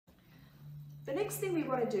The next thing we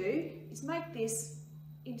want to do is make this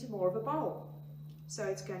into more of a bowl. So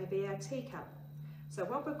it's going to be our teacup. So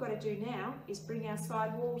what we've got to do now is bring our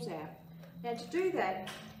side walls out. Now to do that,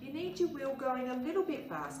 you need your wheel going a little bit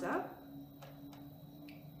faster.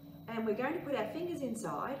 And we're going to put our fingers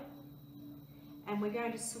inside and we're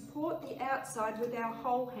going to support the outside with our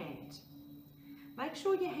whole hand. Make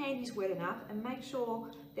sure your hand is wet enough and make sure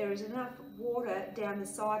there is enough water down the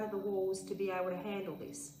side of the walls to be able to handle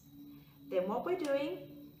this. Then what we're doing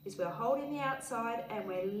is we're holding the outside and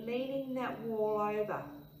we're leaning that wall over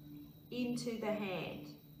into the hand.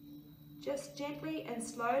 Just gently and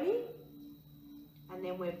slowly. And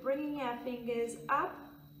then we're bringing our fingers up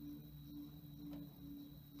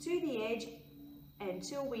to the edge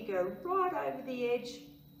until we go right over the edge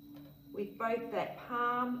with both that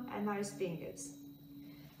palm and those fingers.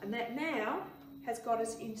 And that now has got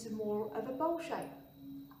us into more of a bowl shape.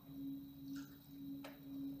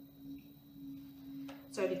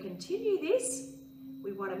 So to continue this,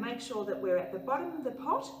 we want to make sure that we're at the bottom of the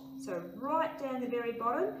pot, so right down the very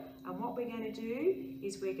bottom. And what we're going to do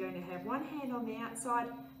is we're going to have one hand on the outside,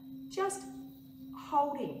 just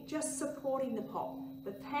holding, just supporting the pot.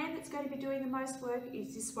 The hand that's going to be doing the most work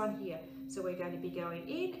is this one here. So we're going to be going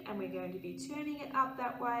in and we're going to be turning it up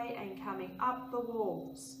that way and coming up the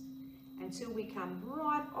walls until we come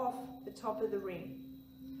right off the top of the ring.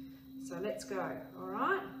 So let's go, all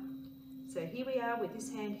right? So here we are with this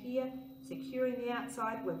hand here, securing the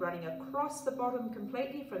outside. We're running across the bottom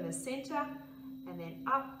completely from the center and then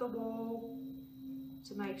up the wall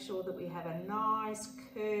to make sure that we have a nice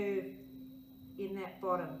curve in that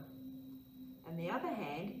bottom. And the other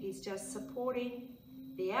hand is just supporting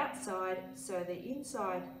the outside so the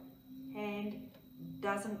inside hand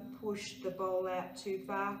doesn't push the bowl out too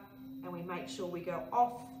far, and we make sure we go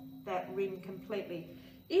off that rim completely.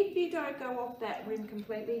 If you don't go off that rim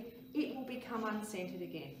completely, it will become uncentered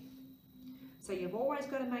again. So you've always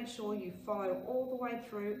got to make sure you follow all the way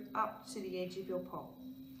through up to the edge of your pot.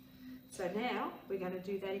 So now we're going to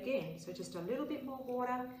do that again. So just a little bit more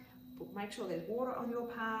water, make sure there's water on your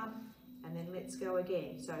palm, and then let's go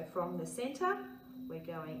again. So from the center, we're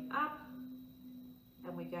going up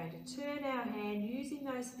and we're going to turn our hand using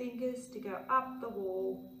those fingers to go up the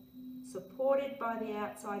wall, supported by the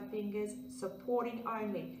outside fingers, supporting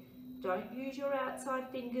only. Don't use your outside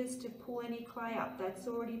fingers to pull any clay up, that's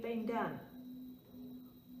already been done.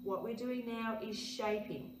 What we're doing now is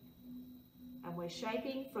shaping, and we're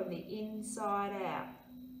shaping from the inside out.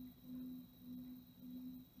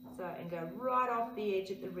 So, and go right off the edge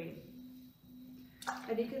of the rim.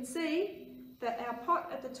 And you can see that our pot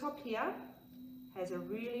at the top here has a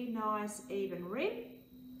really nice even rim,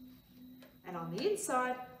 and on the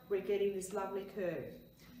inside we're getting this lovely curve.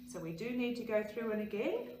 So we do need to go through it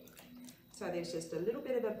again. So there's just a little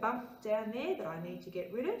bit of a bump down there that I need to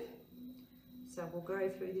get rid of. So we'll go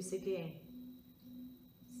through this again.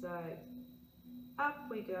 So up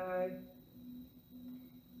we go,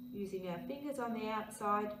 using our fingers on the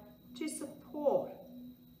outside to support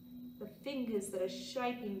the fingers that are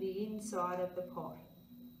shaping the inside of the pot.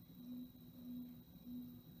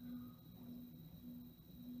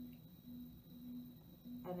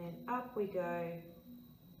 And then up we go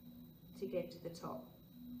to get to the top.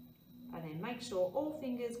 And then make sure all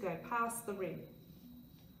fingers go past the rim.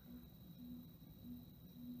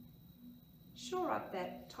 Shore up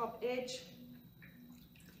that top edge.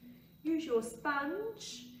 Use your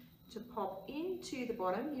sponge to pop into the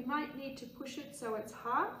bottom. You might need to push it so it's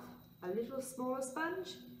half, a little smaller sponge,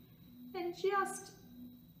 and just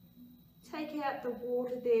take out the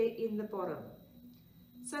water there in the bottom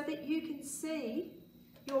so that you can see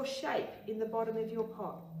your shape in the bottom of your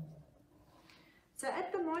pot. So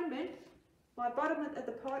at the moment, my bottom of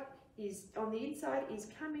the pot is on the inside is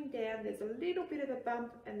coming down. There's a little bit of a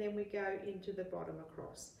bump, and then we go into the bottom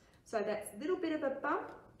across. So that little bit of a bump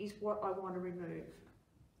is what I want to remove.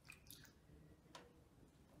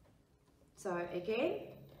 So again,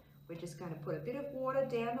 we're just going to put a bit of water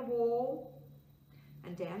down the wall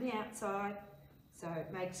and down the outside, so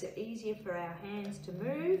it makes it easier for our hands to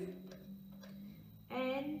move.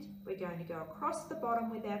 And we're going to go across the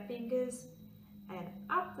bottom with our fingers and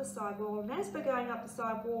up the side wall, and as we're going up the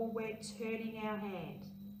side wall, we're turning our hand.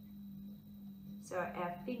 So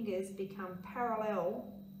our fingers become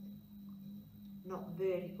parallel, not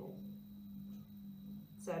vertical.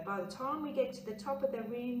 So by the time we get to the top of the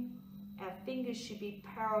rim, our fingers should be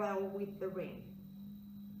parallel with the rim.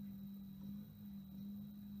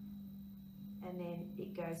 And then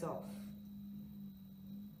it goes off.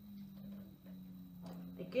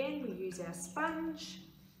 Again, we use our sponge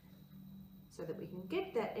so that we can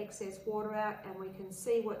get that excess water out and we can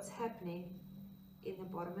see what's happening in the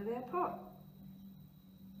bottom of our pot.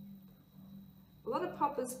 A lot of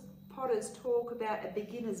potters talk about a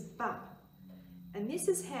beginner's bump, and this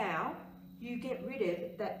is how you get rid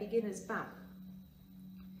of that beginner's bump.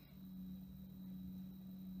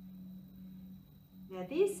 Now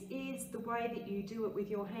this is the way that you do it with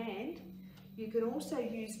your hand. You can also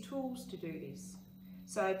use tools to do this.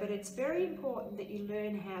 But it's very important that you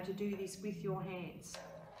learn how to do this with your hands.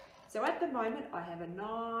 So at the moment I have a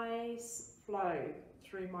nice flow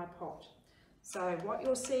through my pot. So what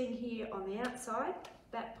you're seeing here on the outside,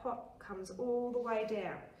 that pot comes all the way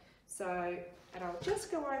down. And I'll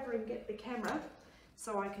just go over and get the camera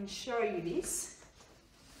so I can show you this.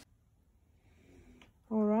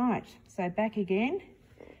 All right, so back again,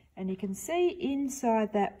 and you can see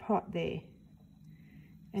inside that pot there,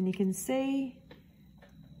 and you can see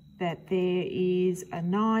that there is a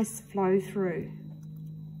nice flow through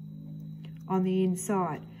on the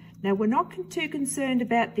inside. Now we're not too concerned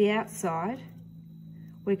about the outside.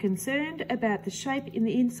 We're concerned about the shape in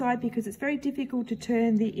the inside because it's very difficult to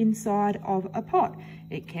turn the inside of a pot.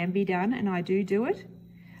 It can be done, and I do it,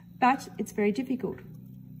 but it's very difficult.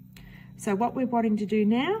 So what we're wanting to do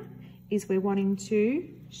now is we're wanting to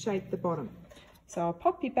shape the bottom. So I'll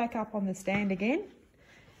pop you back up on the stand again,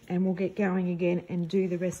 and we'll get going again and do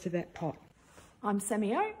the rest of that pot. I'm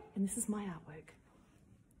Sammy O, and this is my artwork.